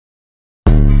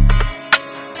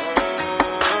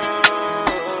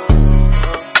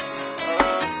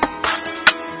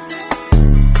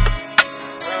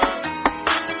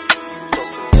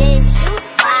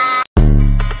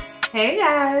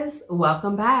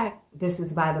Welcome back. This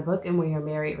is By the Book, and we're your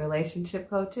married relationship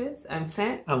coaches. I'm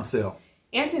Sent. I'm Sil.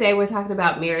 And today we're talking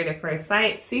about Married at First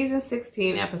Sight, Season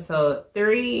 16, Episode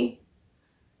 3.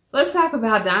 Let's talk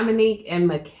about Domynique and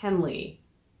Mackinley.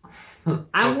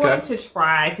 I'm going to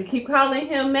try to keep calling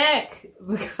him Mac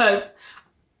because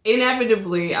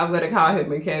inevitably I'm going to call him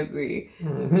Mackenzie.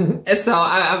 And so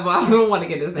I don't want to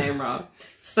get his name wrong.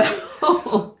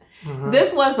 So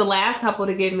this was the last couple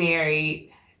to get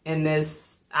married in this,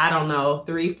 I don't know,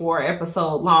 3-4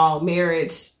 episode long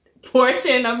marriage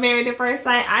portion of Married at First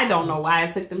Sight. I don't know why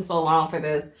it took them so long for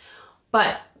this.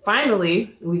 But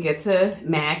finally, we get to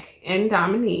Mac and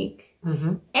Domynique.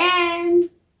 And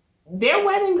their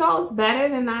wedding goes better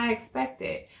than I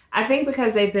expected. I think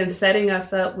because they've been setting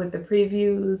us up with the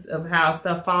previews of how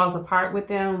stuff falls apart with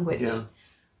them, which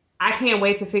I can't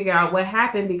wait to figure out what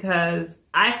happened because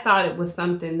I thought it was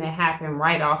something that happened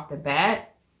right off the bat.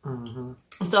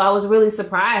 So I was really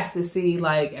surprised to see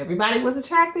like everybody was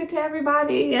attracted to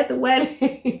everybody at the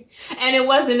wedding and it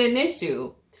wasn't an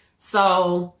issue.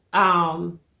 So, I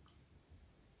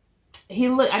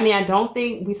don't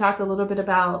think we talked a little bit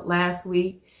about last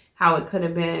week how it could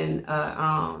have been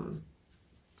a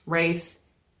race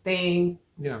thing.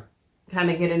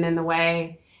 Kind of getting in the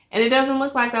way. And it doesn't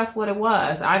look like that's what it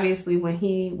was. Obviously, when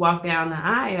he walked down the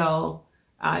aisle,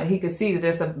 he could see that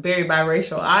there's a very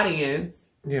biracial audience.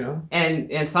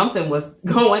 And something was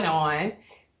going on.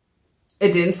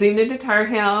 It didn't seem to deter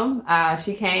him.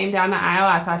 She came down the aisle.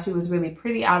 I thought she was really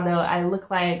pretty, although I looked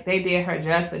like they did her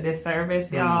dress a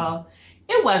disservice, y'all.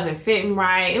 It wasn't fitting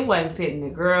right. It wasn't fitting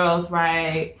the girls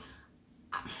right.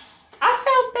 I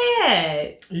felt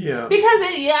bad.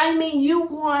 Because, you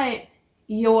want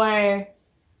your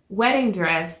wedding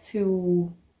dress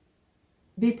to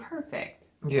be perfect.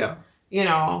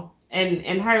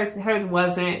 And hers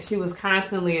wasn't. She was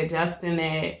constantly adjusting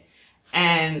it.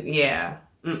 And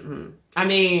I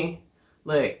mean,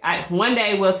 look, one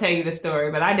day we'll tell you the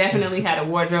story, but I definitely had a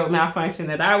wardrobe malfunction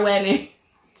at our wedding.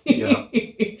 And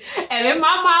if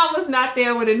my mom was not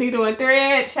there with a needle and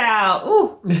thread,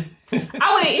 child,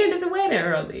 I would have ended the wedding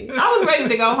early. I was ready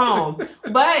to go home,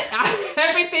 but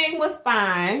everything was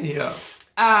fine.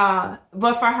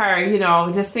 But for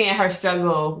her, just seeing her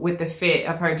struggle with the fit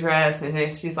of her dress, and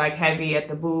then she's like heavy at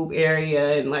the boob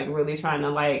area and like really trying to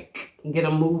like get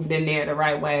them moved in there the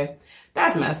right way.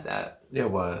 That's messed up. It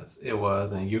was.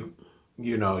 And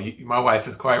my wife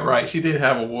is quite right. She did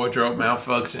have a wardrobe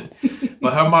malfunction,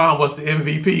 but her mom was the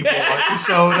MVP boy. She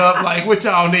showed up like, what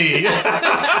y'all need?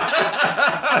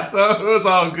 So it was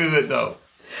all good though.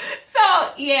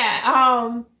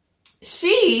 So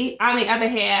she, on the other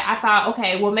hand, I thought,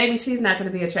 okay, well, maybe she's not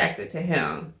going to be attracted to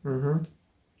him.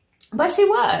 But she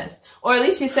was. Or at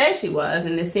least she said she was,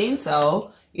 and it seemed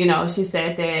so. She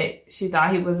said that she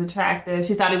thought he was attractive.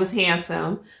 She thought he was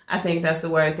handsome. I think that's the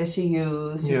word that she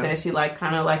used. She said she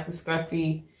kind of liked the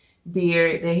scruffy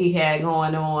beard that he had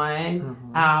going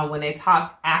on. When they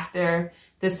talked after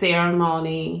the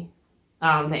ceremony,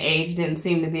 the age didn't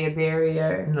seem to be a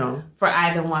barrier for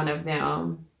either one of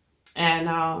them.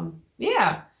 And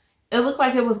it looked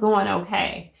like it was going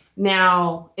okay.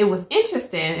 Now, it was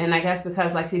interesting, and I guess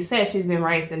because, like she said, she's been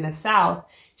raised in the South,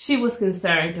 she was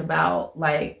concerned about,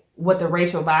 like, what the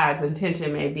racial vibes and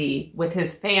tension may be with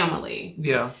his family.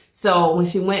 So when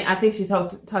she went, I think she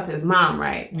talked to his mom,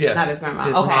 right? Yes. Not his grandma.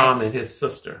 His mom and his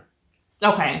sister.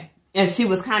 Okay. And she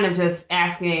was kind of just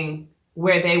asking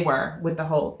where they were with the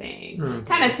whole thing.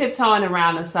 Kind of tiptoeing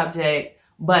around the subject,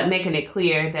 but making it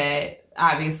clear that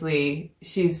obviously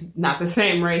she's not the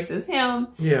same race as him.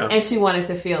 And she wanted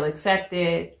to feel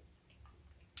accepted.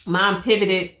 Mom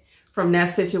pivoted from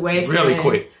that situation really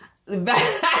quick.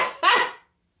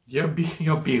 You're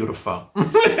beautiful. And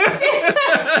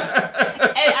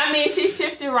she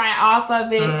shifted right off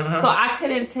of it. So I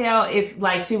couldn't tell if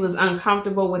like she was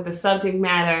uncomfortable with the subject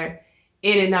matter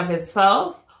in and of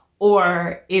itself,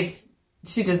 or if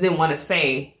she just didn't want to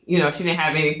say, she didn't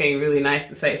have anything really nice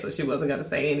to say, so she wasn't going to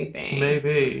say anything.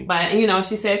 Maybe. But,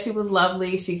 she said she was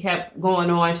lovely. She kept going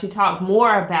on. She talked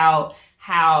more about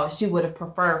how she would have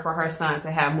preferred for her son to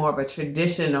have more of a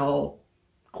traditional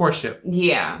courtship.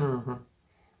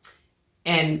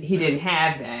 And he didn't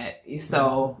have that.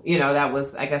 So, that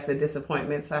was, I guess, a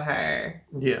disappointment to her.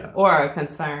 Or a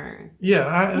concern. Which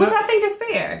I think is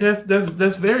fair.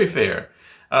 That's very fair.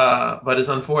 But it's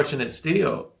unfortunate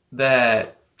still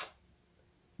that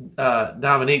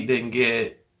Domynique didn't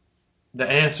get the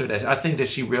answer that I think that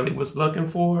she really was looking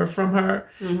for from her.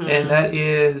 And that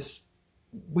is,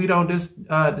 we don't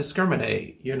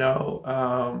discriminate,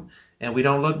 and we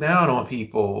don't look down on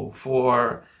people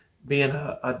for being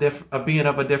a being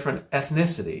of a different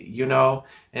ethnicity, you know?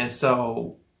 And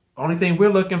so only thing we're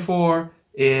looking for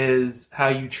is how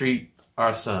you treat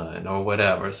our son or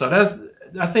whatever. So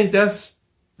I think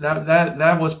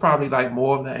that was probably like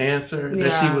more of the answer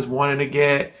that she was wanting to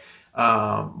get.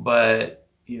 But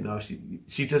you know,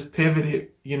 she just pivoted,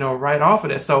 you know, right off of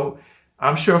that. So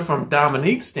I'm sure from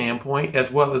Domynique's standpoint as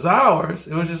well as ours,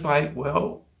 it was just like,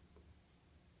 well,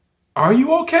 are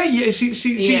you okay? Yeah, she,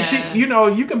 you know,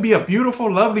 you can be a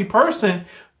beautiful, lovely person,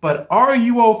 but are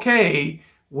you okay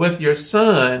with your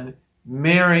son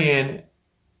marrying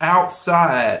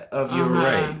outside of your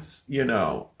race? You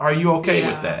know, are you okay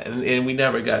with that? And we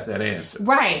never got that answer.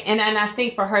 Right. And I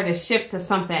think for her to shift to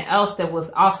something else that was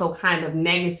also kind of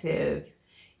negative,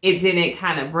 it didn't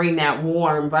kind of bring that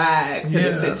warm vibe to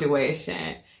the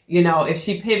situation. You know, if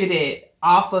she pivoted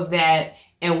off of that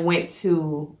and went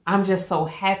to, I'm just so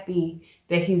happy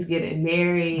that he's getting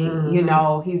married. You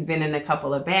know, he's been in a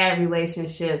couple of bad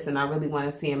relationships and I really want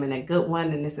to see him in a good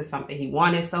one. And this is something he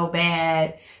wanted so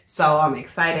bad. So I'm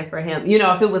excited for him. You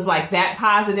know, if it was like that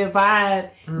positive vibe,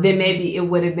 then maybe it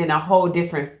would have been a whole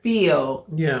different feel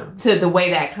to the way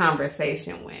that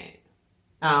conversation went.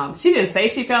 She didn't say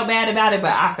she felt bad about it,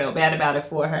 but I felt bad about it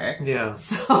for her. Yeah.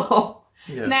 So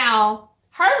now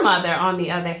her mother, on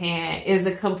the other hand, is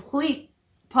a complete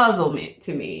puzzlement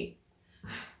to me.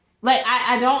 Like,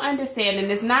 I don't understand,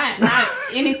 and it's not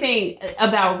anything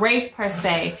about race per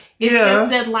se. It's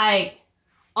just that, like,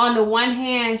 on the one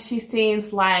hand, she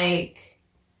seems like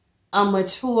a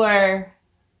mature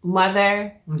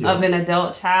mother of an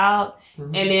adult child,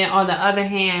 and then on the other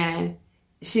hand,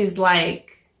 she's like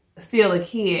still a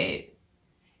kid.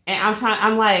 And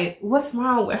I'm like, what's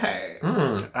wrong with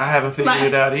her? I haven't figured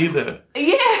it out either.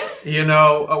 Yeah. You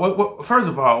know, first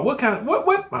of all, what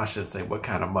I shouldn't say what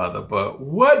kind of mother, but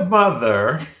what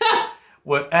mother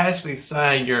would actually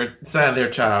sign their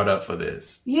child up for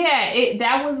this? Yeah,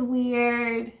 that was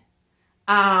weird.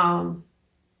 I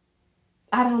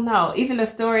don't know. Even the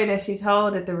story that she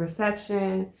told at the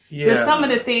reception, just some of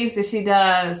the things that she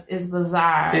does is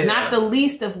bizarre. Yeah. Not the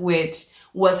least of which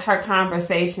was her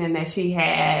conversation that she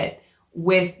had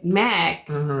with Mac,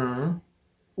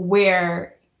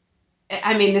 where,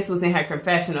 I mean, this was in her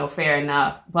confessional, fair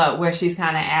enough, but where she's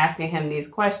kind of asking him these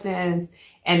questions,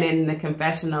 and then in the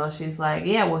confessional, she's like,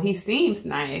 yeah, well, he seems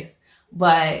nice,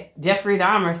 but Jeffrey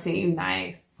Dahmer seemed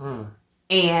nice.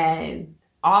 And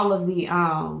all of the,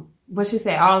 what she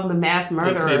say, all of the mass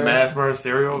murderers, mass murder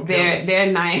serial killers, they're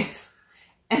nice.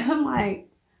 And I'm like,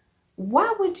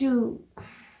 why would you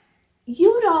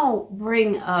don't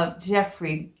bring up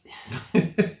Jeffrey,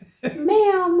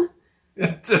 ma'am.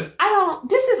 This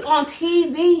is on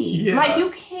TV. Yeah. Like, you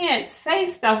can't say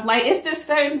stuff. Like, it's just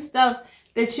certain stuff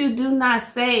that you do not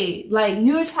say. Like,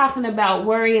 you're talking about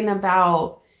worrying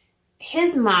about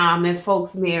his mom and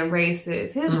folks being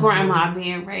racist, his grandma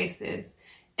being racist.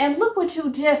 And look what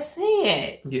you just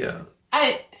said. Yeah.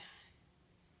 I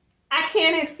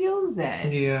can't excuse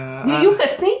that. Yeah. You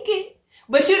could think it,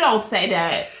 but you don't say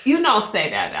that. You don't say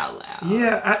that out loud.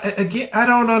 Yeah. I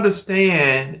don't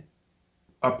understand.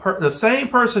 The same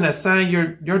person that signed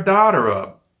your daughter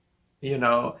up, you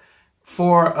know,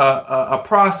 for a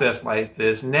process like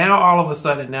this. Now, all of a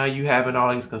sudden, now you having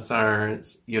all these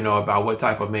concerns, you know, about what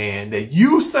type of man that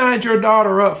you signed your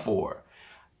daughter up for.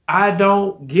 I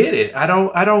don't get it. I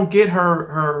don't get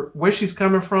her where she's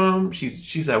coming from.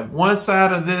 She's at one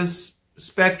side of this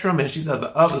spectrum and she's at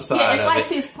the other side. Yeah, it's like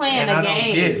she's playing a game. I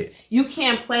don't get it. You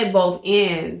can't play both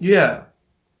ends. Yeah.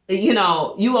 You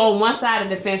know, you on one side of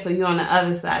the fence or you on the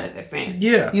other side of the fence.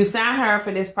 Yeah. You sign her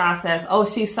for this process. Oh,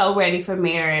 she's so ready for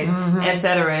marriage, et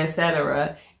cetera, et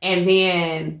cetera. And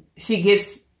then she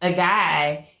gets a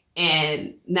guy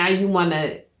and now you want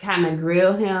to kind of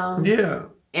grill him. Yeah.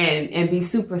 And be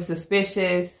super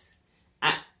suspicious.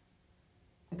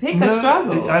 Pick a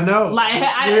struggle. I know. Like,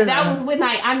 that was with,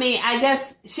 like, I mean, I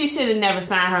guess she should have never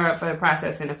signed her up for the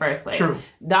process in the first place. True.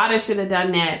 Daughter should have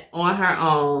done that on her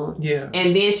own. Yeah.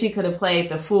 And then she could have played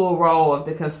the full role of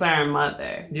the concerned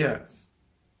mother. Yes.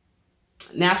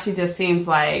 Now she just seems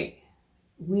like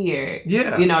weird.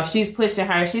 Yeah. You know, she's pushing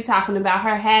her. She's talking about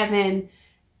her having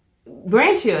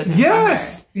grandchildren.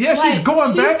 Yes. Yeah, like, she's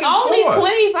going back and forth. She's only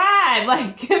 25.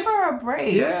 Like, give her a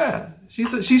break. Yeah.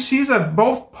 She's at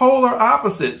both polar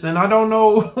opposites, and I don't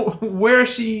know where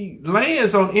she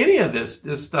lands on any of this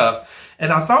stuff.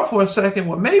 And I thought for a second,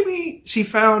 well, maybe she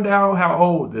found out how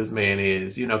old this man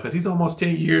is, you know, because he's almost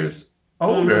 10 years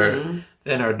older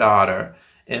than her daughter.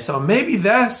 And so maybe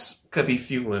that's could be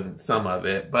fueling some of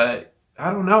it, but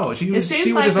I don't know. She was just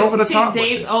over the top. She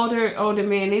dates older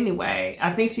men anyway.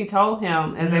 I think she told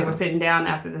him as they were sitting down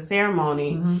after the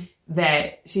ceremony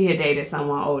that she had dated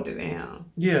someone older than him.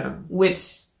 Yeah.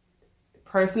 Which,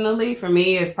 personally, for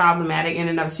me, is problematic in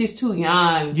and of. She's too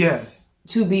young. Yes.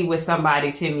 To be with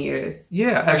somebody 10 years.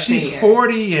 Yeah. If she's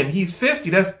 40 and he's 50,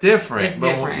 that's different. It's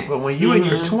different. But when you in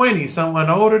your 20s, someone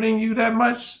older than you that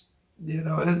much, you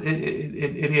know, it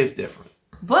is different.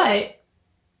 But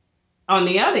on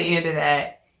the other end of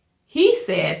that, he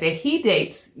said that he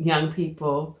dates young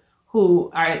people who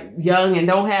are young and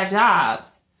don't have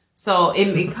jobs. So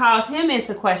it calls him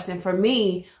into question for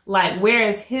me, like, where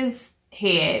is his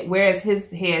head? Where is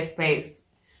his headspace?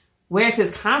 Where's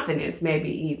his confidence,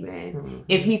 maybe even,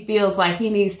 if he feels like he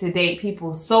needs to date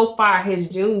people so far his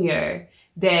junior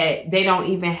that they don't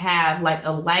even have like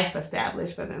a life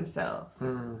established for themselves.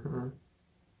 Mm-hmm.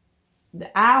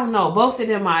 I don't know. Both of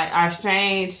them are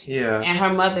strange. Yeah. And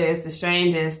her mother is the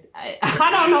strangest. I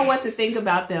don't know what to think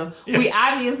about them. Yeah. We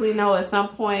obviously know at some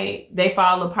point they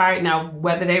fall apart. Now,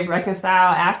 whether they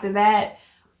reconcile after that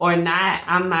or not,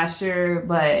 I'm not sure.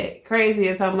 But crazy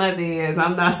as her mother is,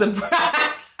 I'm not surprised.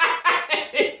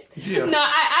 Yeah. No,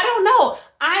 I don't know.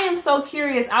 I am so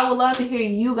curious. I would love to hear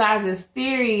you guys'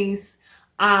 theories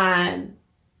on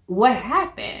what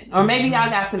happened. Or maybe y'all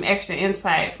got some extra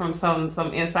insight from some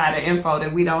insider info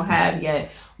that we don't have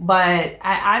yet. But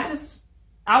I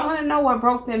want to know what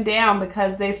broke them down,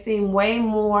 because they seem way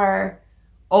more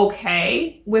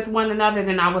okay with one another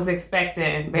than I was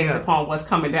expecting based upon what's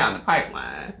coming down the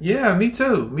pipeline. Yeah, me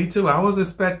too. I was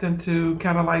expecting to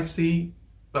kind of like see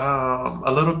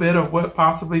a little bit of what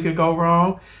possibly could go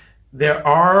wrong. There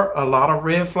are a lot of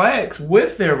red flags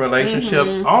with their relationship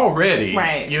already,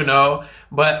 right? You know,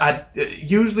 but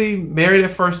usually Married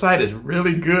at First Sight is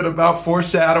really good about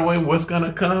foreshadowing what's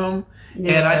gonna come,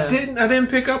 and I didn't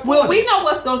pick up. Well, we know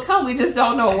what's gonna come, we just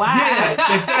don't know why.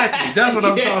 Yeah, exactly. That's what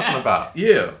I'm talking about.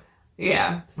 Yeah.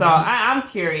 Yeah, so I'm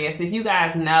curious if you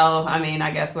guys know. I mean, I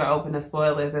guess we're open to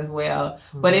spoilers as well.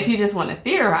 But if you just want to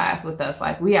theorize with us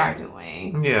like we are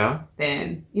doing,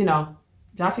 then, you know,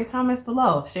 drop your comments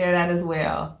below. Share that as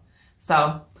well.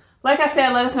 So, like I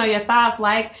said, let us know your thoughts.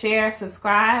 Like, share,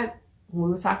 subscribe. We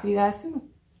will talk to you guys soon.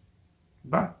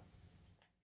 Bye.